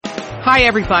Hi,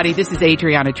 everybody. This is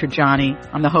Adriana Trajani.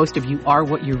 I'm the host of You Are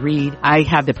What You Read. I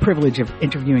have the privilege of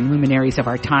interviewing luminaries of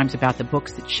our times about the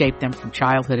books that shaped them from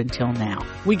childhood until now.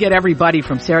 We get everybody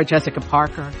from Sarah Jessica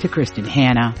Parker to Kristen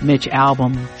Hanna, Mitch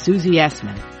Albom, Susie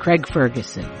Essman, Craig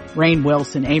Ferguson, Rainn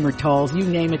Wilson, Amor Towles, you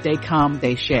name it, they come,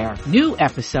 they share. New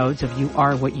episodes of You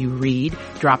Are What You Read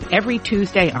drop every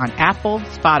Tuesday on Apple,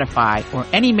 Spotify, or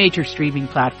any major streaming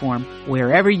platform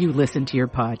wherever you listen to your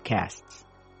podcasts.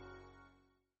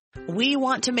 We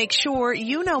want to make sure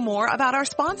you know more about our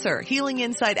sponsor, Healing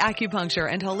Insight Acupuncture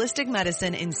and Holistic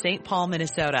Medicine in St. Paul,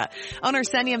 Minnesota. Owner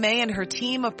Senya May and her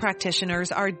team of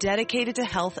practitioners are dedicated to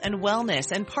health and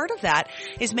wellness, and part of that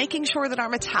is making sure that our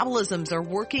metabolisms are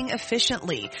working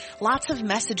efficiently. Lots of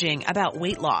messaging about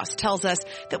weight loss tells us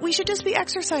that we should just be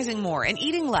exercising more and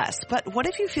eating less, but what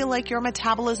if you feel like your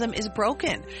metabolism is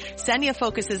broken? Senya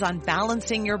focuses on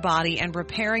balancing your body and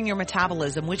repairing your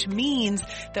metabolism, which means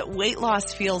that weight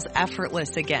loss feels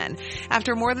effortless again.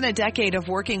 After more than a decade of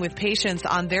working with patients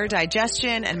on their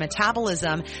digestion and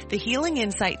metabolism, the Healing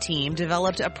Insight team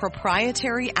developed a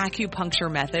proprietary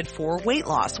acupuncture method for weight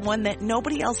loss, one that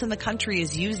nobody else in the country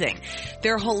is using.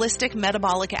 Their holistic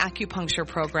metabolic acupuncture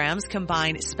programs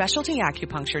combine specialty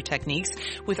acupuncture techniques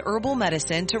with herbal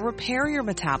medicine to repair your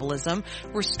metabolism,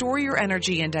 restore your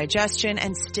energy and digestion,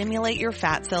 and stimulate your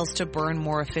fat cells to burn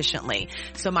more efficiently.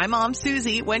 So my mom,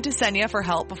 Susie, went to Senya for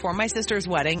help before my sister's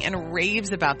wedding and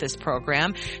raves about this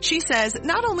program. She says,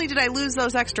 not only did I lose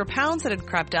those extra pounds that had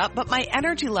crept up, but my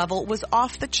energy level was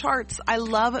off the charts. I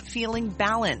love feeling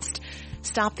balanced.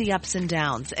 Stop the ups and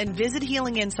downs and visit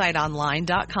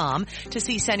healinginsightonline.com to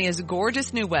see Senya's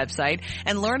gorgeous new website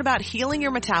and learn about healing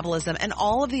your metabolism and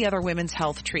all of the other women's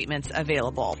health treatments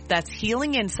available. That's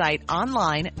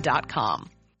healinginsightonline.com.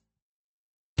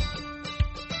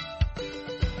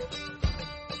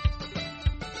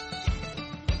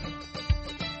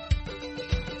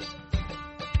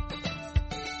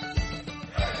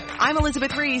 I'm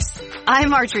Elizabeth Reese.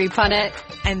 I'm Marjorie Punnett.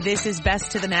 And this is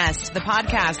Best to the Nest, the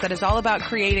podcast that is all about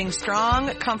creating strong,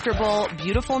 comfortable,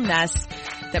 beautiful nests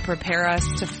that prepare us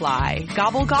to fly.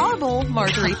 Gobble, gobble,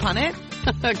 Marjorie Punnett.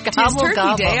 Gobble, Turkey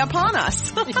gobble. Day upon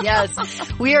us. Yes.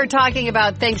 We are talking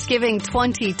about Thanksgiving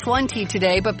 2020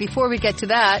 today, but before we get to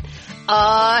that,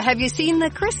 have you seen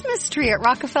the Christmas tree at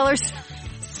Rockefeller Center?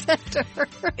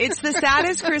 It's the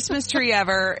saddest Christmas tree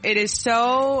ever. It is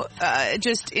so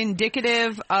just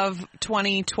indicative of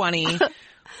 2020.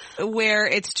 Where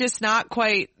it's just not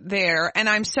quite there. And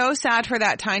I'm so sad for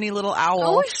that tiny little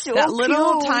owl. Oh, so that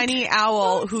little cute. tiny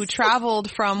owl who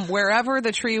traveled from wherever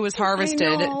the tree was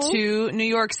harvested to New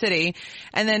York City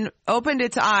and then opened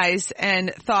its eyes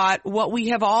and thought what we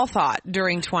have all thought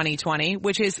during 2020,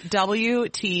 which is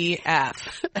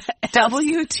WTF.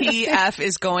 WTF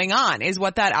is going on, is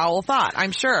what that owl thought,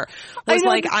 I'm sure. Was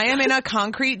like, I am in a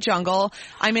concrete jungle.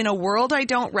 I'm in a world I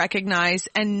don't recognize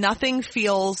and nothing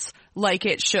feels like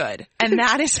it should. And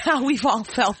that is how we've all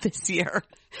felt this year.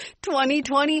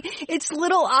 2020. It's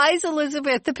little eyes,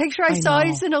 Elizabeth. The picture I saw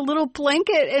is in a little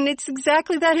blanket, and it's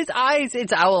exactly that. His eyes,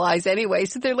 it's owl eyes anyway,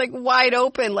 so they're like wide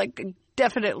open, like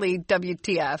definitely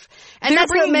WTF. And they're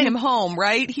bringing him home,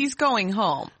 right? He's going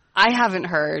home. I haven't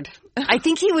heard. I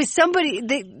think he was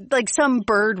like some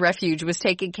bird refuge was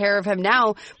taking care of him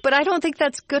now, but I don't think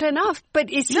that's good enough. But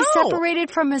is he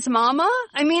separated from his mama?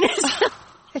 I mean,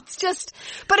 it's just,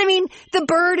 but I mean, the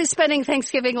bird is spending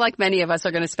Thanksgiving like many of us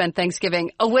are going to spend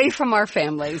Thanksgiving away from our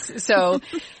families. So,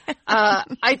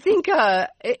 I think,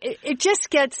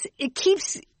 it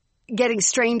keeps getting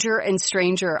stranger and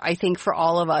stranger, I think, for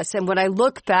all of us. And when I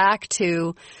look back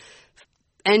to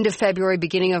end of February,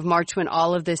 beginning of March, when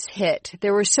all of this hit,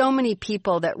 there were so many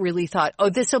people that really thought, oh,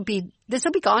 this will be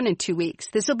gone in 2 weeks.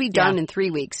 This will be done in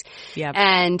 3 weeks. Yep.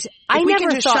 And we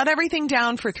can just shut everything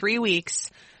down for 3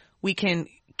 weeks, we can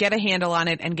get a handle on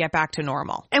it and get back to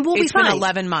normal. And we'll be fine. It's been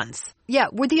 11 months. Yeah,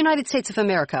 we're the United States of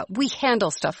America. We handle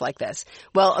stuff like this.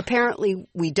 Well, apparently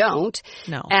we don't.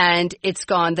 No. And it's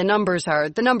gone. The numbers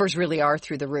really are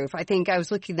through the roof. I think I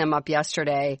was looking them up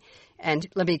yesterday, and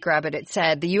let me grab it. It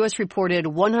said the U.S. reported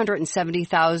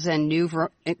 170,000 new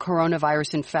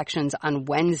coronavirus infections on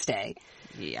Wednesday.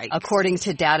 Yikes. According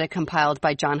to data compiled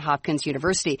by Johns Hopkins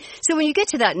University. So when you get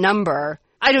to that number,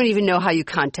 I don't even know how you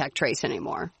contact trace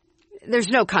anymore. There's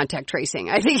no contact tracing.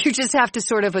 I think you just have to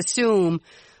sort of assume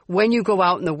when you go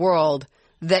out in the world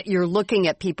that you're looking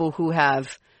at people who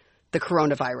have the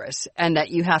coronavirus and that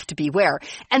you have to beware.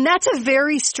 And that's a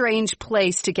very strange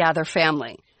place to gather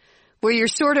family. where you're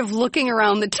sort of looking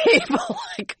around the table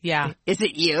like, yeah, is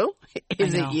it you?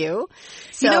 Is it you?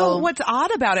 So, you know, what's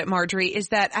odd about it, Marjorie, is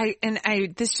that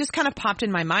this just kind of popped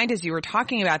in my mind as you were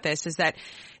talking about this, is that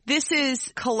this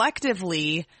is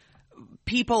collectively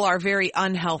people are very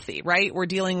unhealthy, right? We're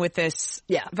dealing with this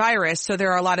virus. So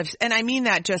there are a lot of, and I mean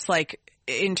that just like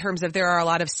in terms of there are a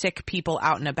lot of sick people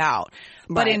out and about.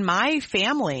 But in my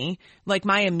family, like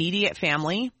my immediate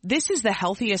family, this is the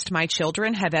healthiest my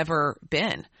children have ever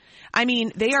been. I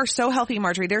mean, they are so healthy,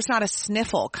 Marjorie. There's not a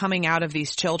sniffle coming out of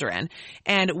these children.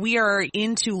 And we are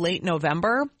into late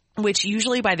November, which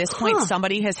usually by this point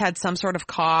somebody has had some sort of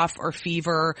cough or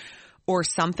fever or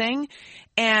something.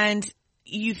 And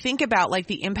you think about like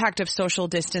the impact of social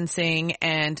distancing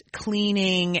and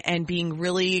cleaning and being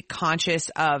really conscious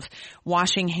of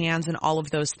washing hands and all of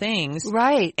those things.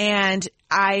 Right. And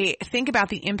I think about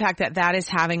the impact that that is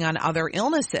having on other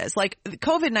illnesses. Like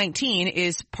COVID-19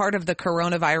 is part of the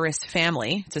coronavirus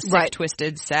family. It's a sick,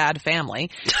 twisted, sad family.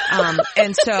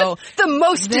 And so the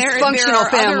most dysfunctional there are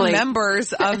family. Other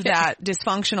members of that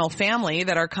dysfunctional family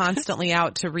that are constantly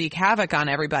out to wreak havoc on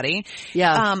everybody.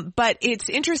 Yeah. But it's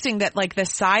interesting that like the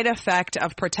side effect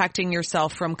of protecting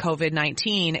yourself from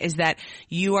COVID-19 is that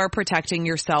you are protecting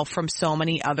yourself from so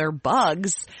many other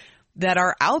bugs that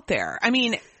are out there. I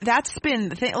mean, that's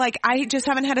been like I just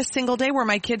haven't had a single day where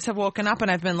my kids have woken up and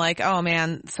I've been like, oh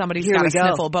man, somebody's got a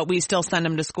sniffle, but we still send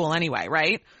them to school anyway,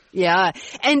 right? Yeah.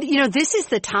 And you know, this is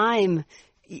the time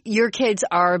your kids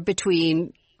are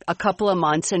between a couple of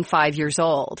months and 5 years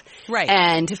old. Right.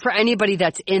 And for anybody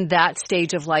that's in that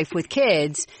stage of life with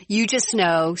kids, you just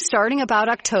know starting about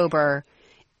October,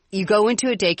 you go into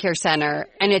a daycare center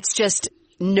and it's just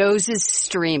noses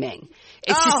streaming.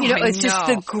 It's just, you know, it's just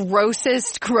the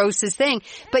grossest thing.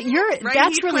 But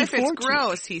that's really fortunate. It's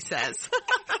gross, he says.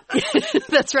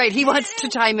 That's right. He wants to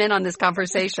chime in on this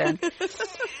conversation.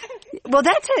 Well,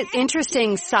 that's an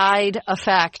interesting side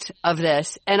effect of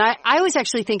this. And I was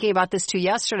actually thinking about this too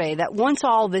yesterday, that once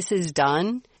all this is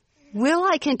done, will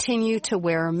I continue to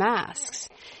wear masks?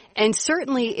 And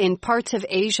certainly in parts of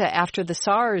Asia after the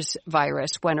SARS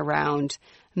virus went around,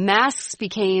 masks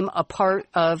became a part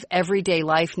of everyday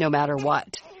life no matter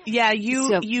what. Yeah,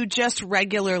 you just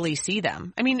regularly see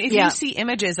them. I mean, if you see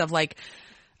images of like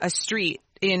a street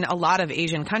in a lot of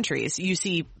Asian countries, you'll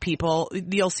see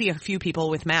a few people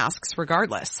with masks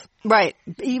regardless. Right.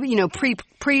 Even, you know,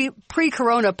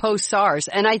 pre-corona, post-SARS.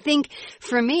 And I think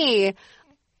for me,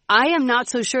 I am not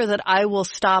so sure that I will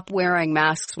stop wearing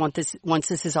masks once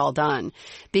this is all done,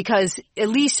 because at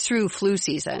least through flu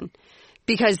season.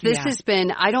 Because this has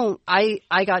been, I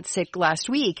got sick last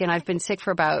week and I've been sick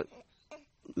for about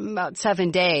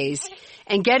 7 days,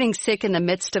 and getting sick in the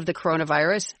midst of the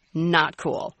coronavirus, not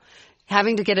cool.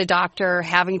 Having to get a doctor,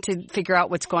 having to figure out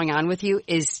what's going on with you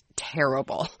is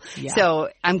terrible. Yeah. So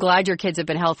I'm glad your kids have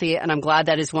been healthy, and I'm glad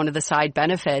that is one of the side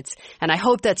benefits. And I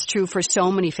hope that's true for so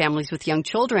many families with young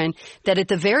children, that at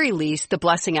the very least, the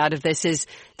blessing out of this is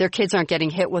their kids aren't getting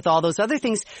hit with all those other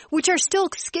things, which are still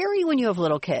scary when you have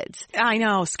little kids. I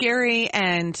know, scary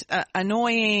and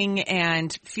annoying,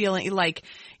 and feeling like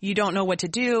you don't know what to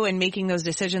do, and making those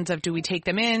decisions of, do we take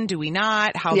them in? Do we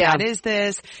not? How bad is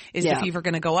this? Is the fever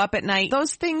going to go up at night?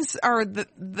 Those things are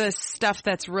the stuff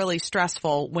that's really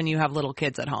stressful when you have little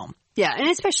kids at home. Yeah, and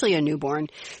especially a newborn.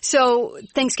 So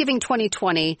Thanksgiving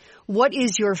 2020, what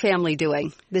is your family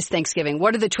doing this Thanksgiving?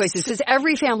 What are the choices? Because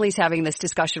every family's having this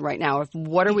discussion right now of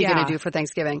what are we going to do for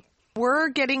Thanksgiving? We're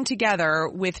getting together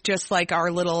with just like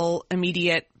our little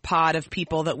immediate pod of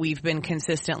people that we've been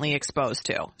consistently exposed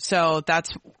to. So that's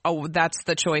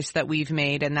the choice that we've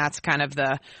made, and that's kind of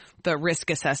the risk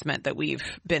assessment that we've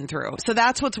been through. So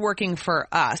that's what's working for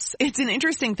us. It's an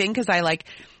interesting thing because I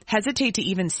hesitate to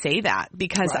even say that,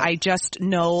 because I just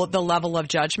know the level of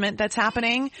judgment that's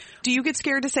happening. Do you get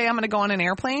scared to say I'm going to go on an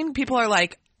airplane? People are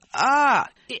like, what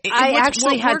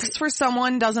works for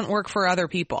someone doesn't work for other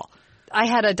people. I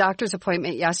had a doctor's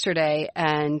appointment yesterday,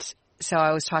 and so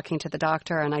I was talking to the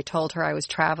doctor, and I told her I was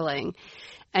traveling,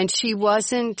 and the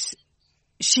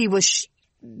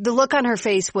look on her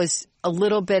face was a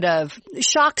little bit of,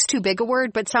 shock's too big a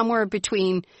word, but somewhere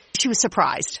between, she was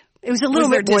surprised. It was a little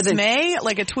bit more dismay,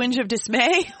 like a twinge of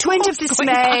dismay? Twinge of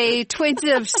dismay, twinge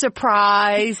of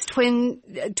surprise,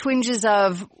 twinges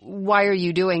of, why are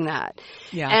you doing that?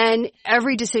 Yeah. And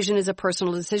every decision is a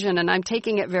personal decision, and I'm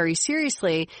taking it very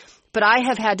seriously. But I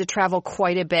have had to travel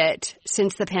quite a bit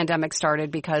since the pandemic started,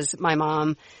 because my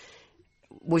mom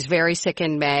was very sick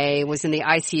in May, was in the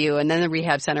ICU, and then the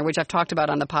rehab center, which I've talked about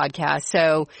on the podcast.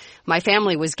 So my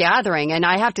family was gathering, and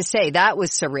I have to say that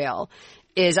was surreal.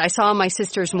 is I saw my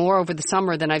sisters more over the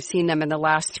summer than I've seen them in the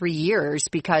last 3 years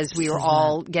because we were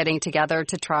all getting together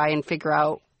to try and figure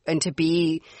out and to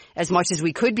be as much as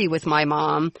we could be with my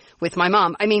mom.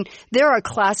 I mean, there are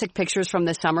classic pictures from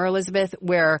this summer, Elizabeth,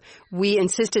 where we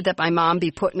insisted that my mom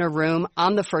be put in a room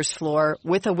on the first floor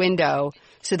with a window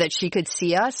so that she could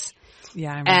see us. Yeah,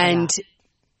 I remember And that.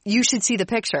 You should see the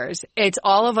pictures. It's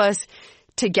all of us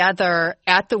together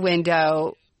at the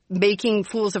window, making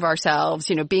fools of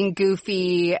ourselves, being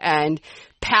goofy and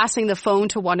passing the phone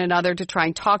to one another to try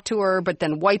and talk to her, but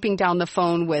then wiping down the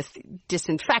phone with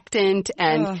disinfectant.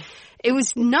 And it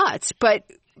was nuts. But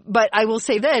I will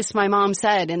say this, my mom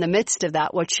said in the midst of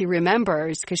that, what she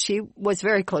remembers, because she was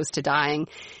very close to dying,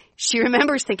 she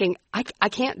remembers thinking, I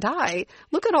can't die.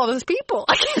 Look at all those people.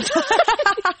 I can't die.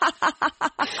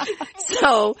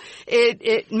 So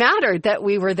it mattered that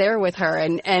we were there with her.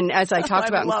 And as I talked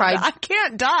about and cried. That. I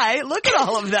can't die. Look at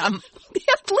all of them.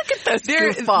 Yeah, look at those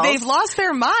goofballs. They've lost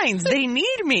their minds. They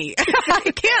need me.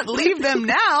 I can't leave them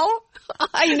now.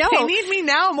 I know. They need me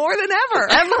now more than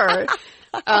ever.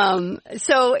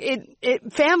 So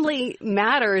family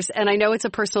matters, and I know it's a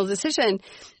personal decision,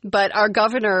 but our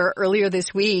governor earlier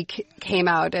this week came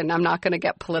out, and I'm not going to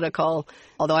get political,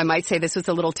 although I might say this was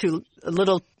a little too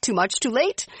much too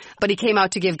late, but he came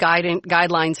out to give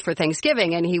guidelines for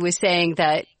Thanksgiving, and he was saying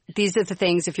that these are the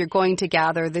things, if you're going to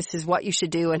gather, this is what you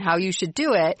should do and how you should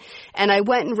do it. And I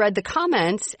went and read the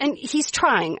comments, and he's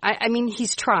trying. I mean,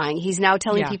 he's trying. He's now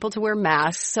telling people to wear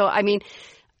masks. So, I mean,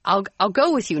 I'll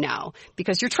go with you now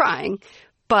because you're trying.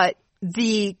 But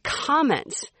the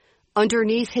comments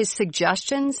underneath his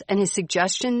suggestions and his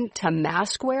suggestion to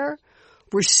mask wear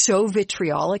were so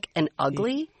vitriolic and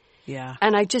ugly. Yeah.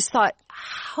 And I just thought,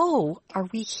 how are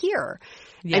we here?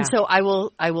 Yeah. And so I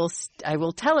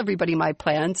will tell everybody my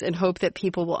plans and hope that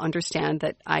people will understand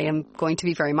that I am going to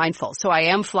be very mindful. So I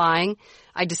am flying.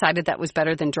 I decided that was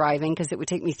better than driving because it would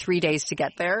take me 3 days to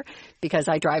get there because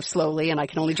I drive slowly and I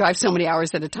can only drive so many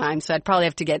hours at a time. So I'd probably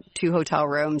have to get 2 hotel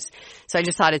rooms. So I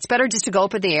just thought it's better just to go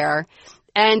up in the air.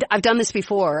 And I've done this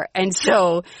before. And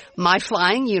so my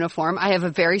flying uniform, I have a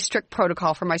very strict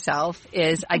protocol for myself,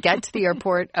 is I get to the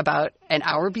airport about an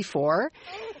hour before.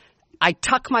 I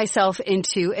tuck myself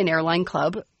into an airline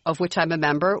club of which I'm a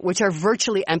member, which are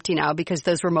virtually empty now because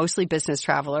those were mostly business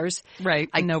travelers. Right.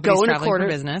 I Nobody's go in traveling for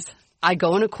business. I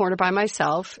go in a corner by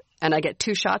myself and I get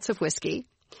 2 shots of whiskey.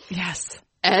 Yes.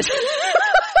 And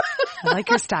I like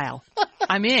your style.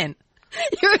 I'm in.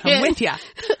 I'm with you.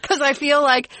 Because I feel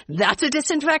like that's a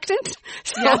disinfectant.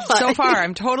 So far,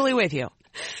 I'm totally with you.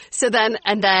 So then,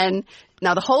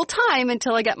 now the whole time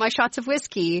until I get my shots of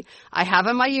whiskey, I have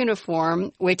on my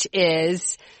uniform, which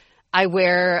is, I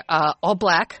wear all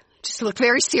black, just to look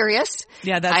very serious.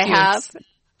 Yeah, that's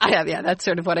I have, yeah, that's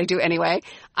sort of what I do anyway.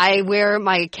 I wear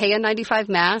my KN95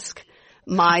 mask,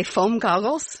 my foam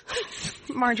goggles.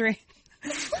 Marjorie.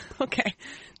 Okay.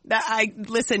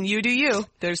 Listen, you do you.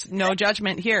 There's no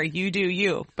judgment here. You do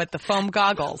you. But the foam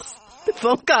goggles. The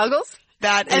foam goggles?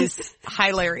 That is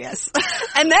hilarious.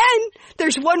 And then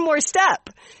there's one more step.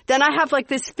 Then I have like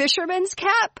this fisherman's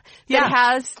cap that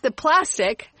has the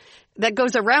plastic that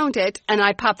goes around it, and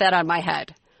I pop that on my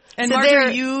head. And so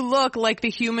Marjorie, you look like the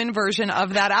human version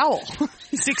of that owl.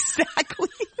 It's exactly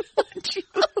what you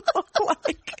look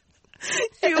like.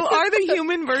 You are the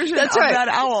human version of that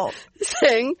owl.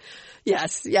 Saying,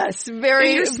 yes, very,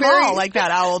 and you're small like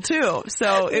that owl too.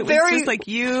 So it was just like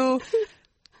you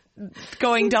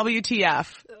going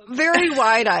WTF. Very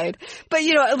wide-eyed. But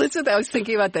Elizabeth, I was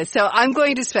thinking about this. So I'm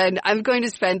going to spend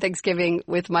Thanksgiving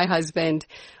with my husband.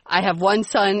 I have one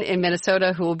son in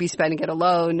Minnesota who will be spending it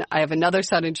alone. I have another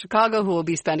son in Chicago who will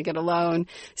be spending it alone.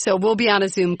 So we'll be on a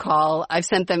Zoom call. I've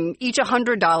sent them each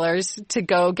 $100 to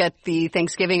go get the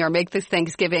Thanksgiving or make the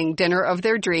Thanksgiving dinner of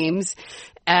their dreams.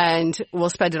 And we'll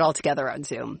spend it all together on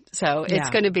Zoom. So it's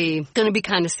going to be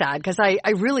kind of sad because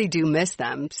I really do miss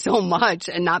them so much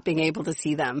and not being able to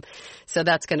see them. So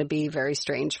that's going to be very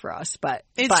strange for us. But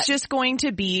it's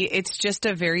just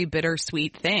a very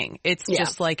bittersweet thing. It's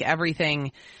just like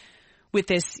everything with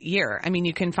this year. I mean,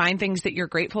 you can find things that you're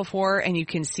grateful for and you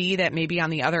can see that maybe on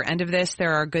the other end of this,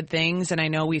 there are good things. And I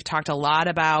know we've talked a lot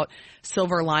about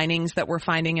silver linings that we're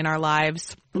finding in our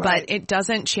lives, but it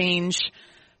doesn't change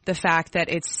the fact that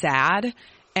it's sad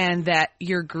and that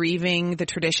you're grieving the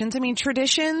traditions. I mean,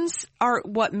 traditions are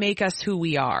what make us who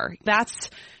we are.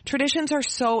 Traditions are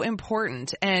so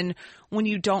important. And when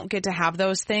you don't get to have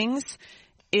those things,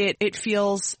 it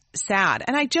feels sad.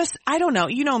 And I don't know,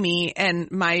 you know me and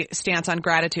my stance on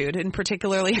gratitude, and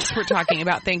particularly as we're talking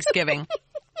about Thanksgiving.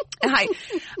 And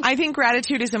I think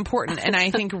gratitude is important. And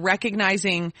I think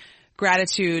recognizing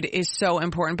gratitude is so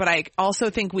important, but I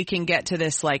also think we can get to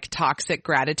this like toxic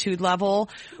gratitude level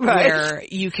where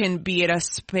you can be at a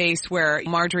space where,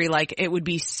 Marjorie, like it would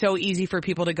be so easy for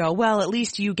people to go, well, at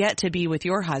least you get to be with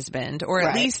your husband, or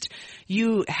at least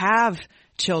you have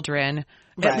children,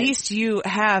 at least you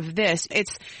have this.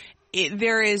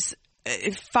 There is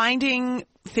finding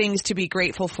things to be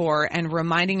grateful for and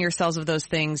reminding yourselves of those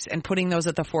things and putting those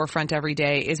at the forefront every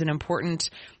day is an important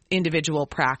individual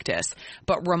practice.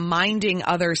 But reminding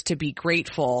others to be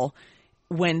grateful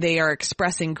when they are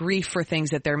expressing grief for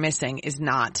things that they're missing is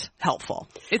not helpful.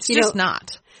 It's just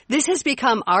not. This has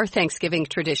become our Thanksgiving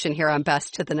tradition here on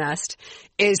Best to the Nest,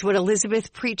 is when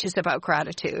Elizabeth preaches about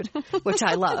gratitude, which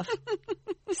I love.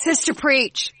 Sister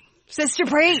preach. Sister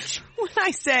preach. When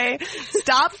I say,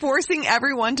 stop forcing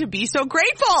everyone to be so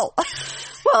grateful.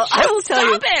 Well, I will tell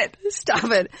you. Stop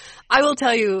it. I will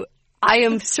tell you, I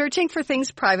am searching for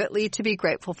things privately to be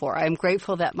grateful for. I am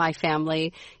grateful that my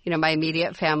family, my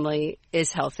immediate family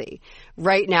is healthy.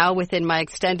 Right now, within my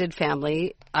extended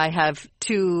family, I have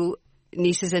 2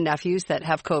 nieces and nephews that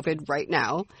have COVID right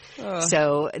now.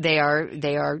 So they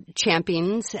are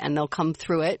champions and they'll come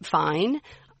through it fine.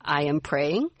 I am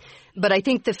praying. But I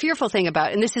think the fearful thing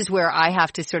about, and this is where I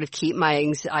have to sort of keep my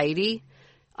anxiety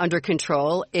under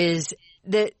control, is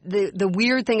the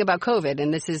weird thing about COVID,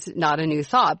 and this is not a new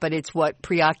thought, but it's what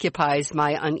preoccupies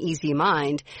my uneasy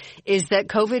mind, is that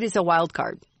COVID is a wild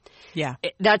card. Yeah.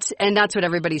 That's what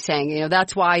everybody's saying.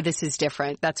 That's why this is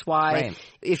different. That's why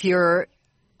if you're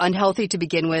unhealthy to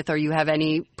begin with or you have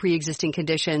any pre-existing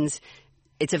conditions,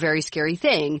 it's a very scary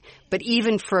thing. But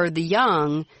even for the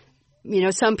young,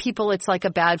 some people it's like a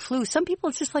bad flu. Some people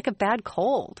it's just like a bad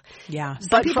cold. Yeah.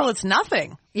 Some people it's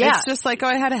nothing. Yeah. It's just like,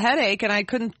 I had a headache and I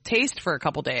couldn't taste for a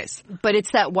couple days. But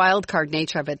it's that wild card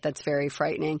nature of it that's very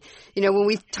frightening. When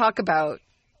we talk about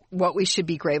what we should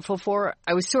be grateful for,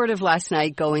 I was sort of last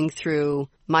night going through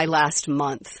my last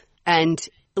month. And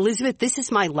Elizabeth, this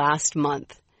is my last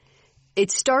month.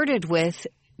 It started with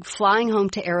flying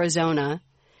home to Arizona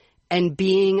and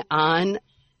being on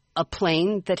a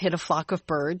plane that hit a flock of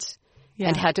birds. Yeah.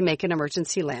 And had to make an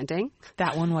emergency landing.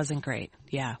 That one wasn't great.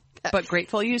 Yeah. But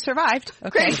grateful you survived.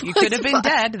 Okay. You could have been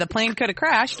dead. The plane could have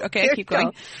crashed. Okay. Keep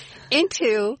going.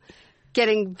 Into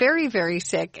getting very, very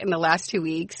sick in the last 2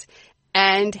 weeks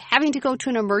and having to go to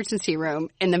an emergency room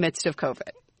in the midst of COVID.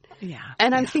 Yeah.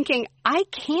 And I'm thinking, I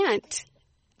can't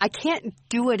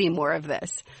do any more of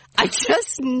this. I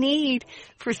just need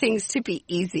for things to be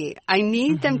easy. I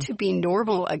need them to be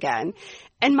normal again.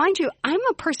 And mind you, I'm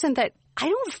a person that I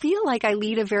don't feel like I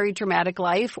lead a very dramatic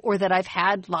life or that I've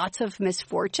had lots of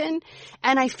misfortune.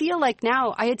 And I feel like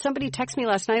now, I had somebody text me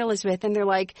last night, Elizabeth, and they're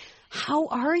like, how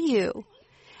are you?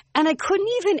 And I couldn't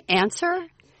even answer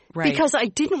because I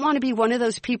didn't want to be one of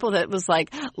those people that was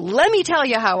like, let me tell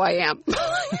you how I am.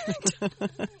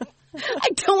 I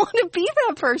don't want to be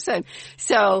that person.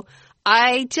 So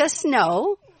I just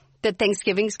know that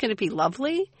Thanksgiving's going to be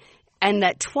lovely and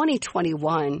that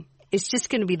 2021 is just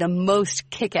going to be the most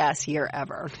kick-ass year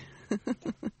ever.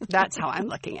 That's how I'm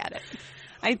looking at it.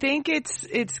 I think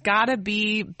it's got to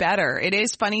be better. It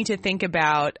is funny to think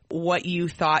about what you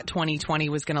thought 2020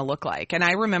 was going to look like. And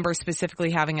I remember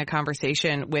specifically having a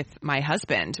conversation with my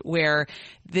husband where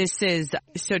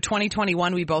so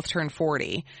 2021, we both turned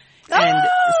 40. And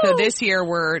so this year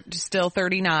we're still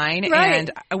 39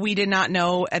 and we did not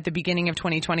know at the beginning of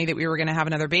 2020 that we were going to have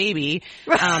another baby.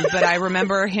 But I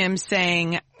remember him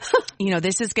saying,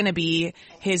 this is going to be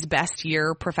his best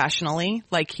year professionally.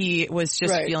 Like he was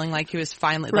just feeling like he was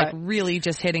finally like really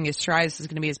just hitting his stride. This is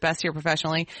going to be his best year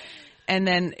professionally. And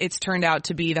then it's turned out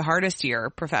to be the hardest year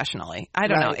professionally. I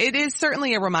don't know. It is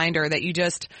certainly a reminder that you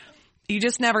just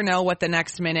never know what the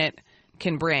next minute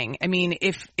can bring. I mean,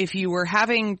 if you were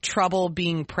having trouble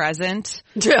being present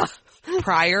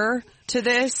prior to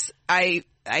this, I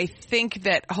think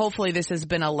that hopefully this has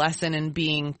been a lesson in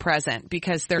being present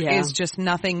because there is just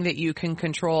nothing that you can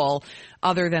control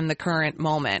other than the current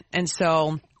moment. And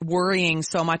so worrying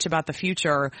so much about the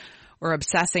future or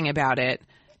obsessing about it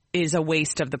is a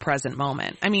waste of the present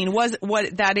moment. I mean,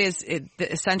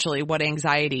 essentially what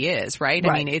anxiety is, right?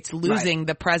 I mean, it's losing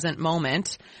the present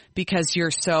moment because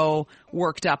you're so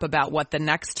worked up about what the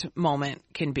next moment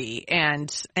can be. And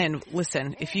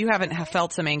listen, if you haven't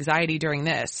felt some anxiety during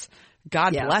this,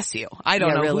 God bless you. I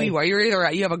don't know who you are. You're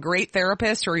either you have a great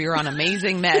therapist or you're on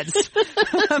amazing meds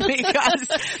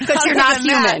because you're not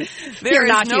human. There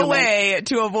is no way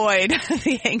to avoid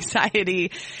the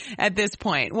anxiety at this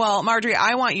point. Well, Marjorie,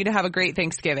 I want you to have a great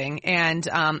Thanksgiving, and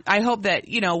I hope that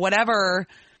whatever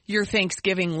your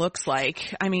Thanksgiving looks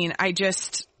like. I mean, I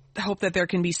just hope that there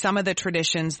can be some of the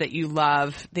traditions that you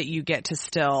love that you get to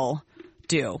still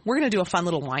do. We're going to do a fun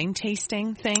little wine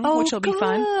tasting thing, Oh, which will be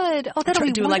fun. good. Oh, that'll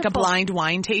be do wonderful. like a blind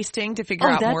wine tasting to figure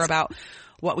out more about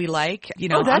what we like. You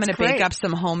know, I'm going to bake up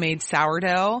some homemade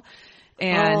sourdough.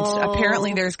 And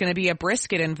apparently there's going to be a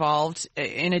brisket involved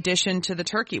in addition to the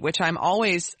turkey, which I'm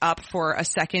always up for a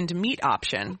second meat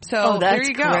option. So there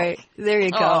you go. Great. There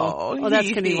you go. Oh, that's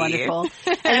going to be wonderful.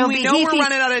 And we know we're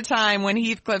running out of time when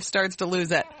Heathcliff starts to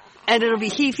lose it. And it'll be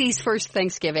Heafy's first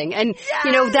Thanksgiving. And,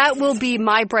 you know, that will be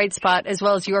my bright spot as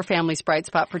well as your family's bright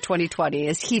spot for 2020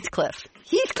 is Heathcliff.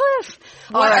 Heathcliff!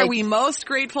 What are we most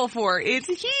grateful for? It's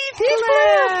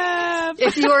Heathcliff!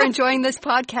 If you are enjoying this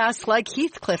podcast like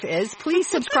Heathcliff is, please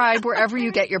subscribe wherever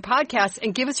you get your podcasts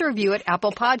and give us a review at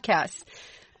Apple Podcasts.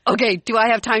 Okay, do I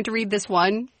have time to read this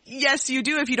one? Yes, you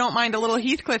do, if you don't mind a little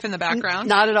Heathcliff in the background.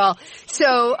 Not at all.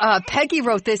 So Peggy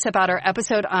wrote this about our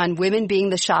episode on women being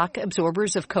the shock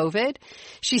absorbers of COVID.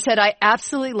 She said, I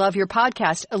absolutely love your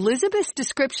podcast. Elizabeth's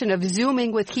description of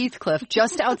Zooming with Heathcliff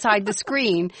just outside the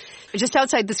screenshot,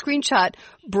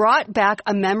 brought back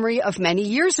a memory of many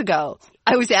years ago.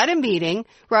 I was at a meeting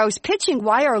where I was pitching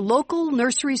why our local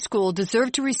nursery school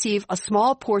deserved to receive a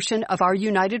small portion of our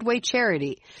United Way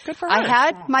charity. Good for her. I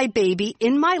had my baby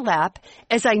in my lap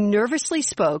as I nervously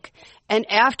spoke, and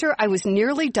after I was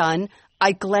nearly done,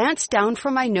 I glanced down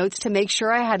from my notes to make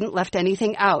sure I hadn't left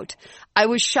anything out. I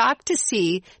was shocked to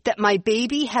see that my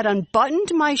baby had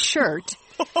unbuttoned my shirt,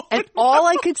 and all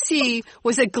I could see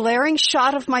was a glaring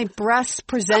shot of my breasts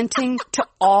presenting to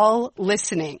all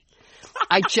listening.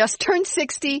 I just turned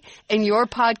 60, and your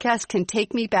podcast can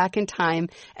take me back in time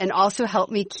and also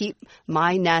help me keep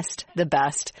my nest the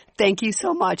best. Thank you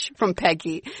so much, from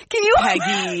Peggy.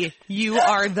 Peggy, you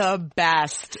are the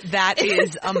best. That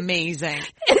is amazing.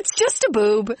 It's just a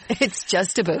boob. It's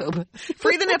just a boob.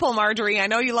 Free the nipple, Marjorie. I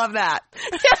know you love that.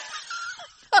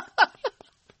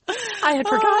 I had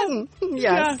forgotten.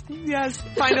 Yes. Yes.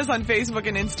 Find us on Facebook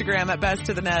and Instagram at Best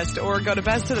to the Nest, or go to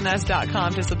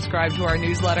besttothenest.com to subscribe to our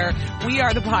newsletter. We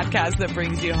are the podcast that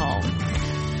brings you home.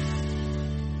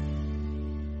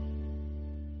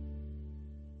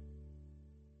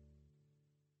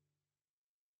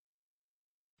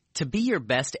 To be your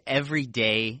best every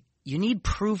day, you need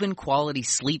proven quality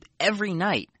sleep every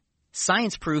night.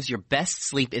 Science proves your best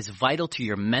sleep is vital to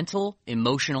your mental,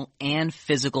 emotional, and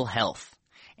physical health.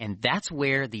 And that's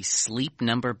where the Sleep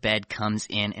Number bed comes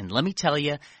in. And let me tell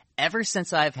you, ever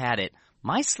since I've had it,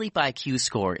 my sleep IQ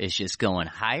score is just going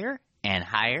higher and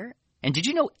higher. And did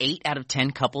you know 8 out of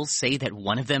 10 couples say that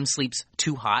one of them sleeps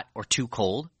too hot or too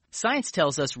cold? Science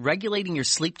tells us regulating your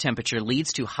sleep temperature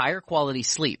leads to higher quality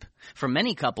sleep. For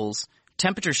many couples,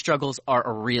 temperature struggles are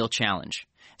a real challenge.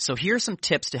 So here are some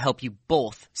tips to help you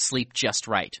both sleep just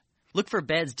right. Look for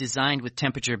beds designed with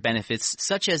temperature benefits,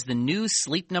 such as the new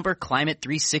Sleep Number Climate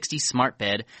 360 Smart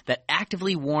Bed that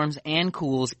actively warms and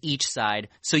cools each side,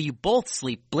 so you both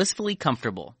sleep blissfully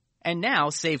comfortable. And now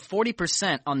save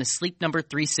 40% on the Sleep Number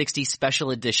 360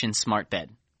 Special Edition Smart Bed,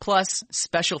 plus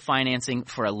special financing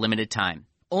for a limited time.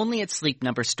 Only at Sleep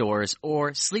Number stores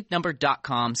or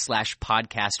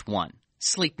sleepnumber.com/podcast1.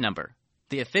 Sleep Number,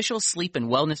 the official sleep and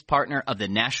wellness partner of the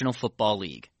National Football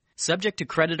League. Subject to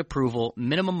credit approval,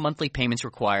 minimum monthly payments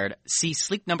required. See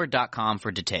sleepnumber.com for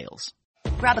details.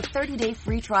 Grab a 30-day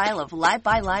free trial of Live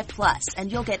by Live Plus,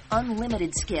 and you'll get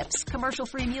unlimited skips,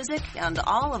 commercial-free music, and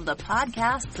all of the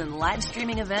podcasts and live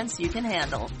streaming events you can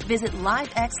handle. Visit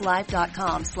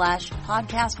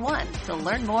livexlive.com/podcast1 to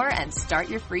learn more and start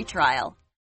your free trial.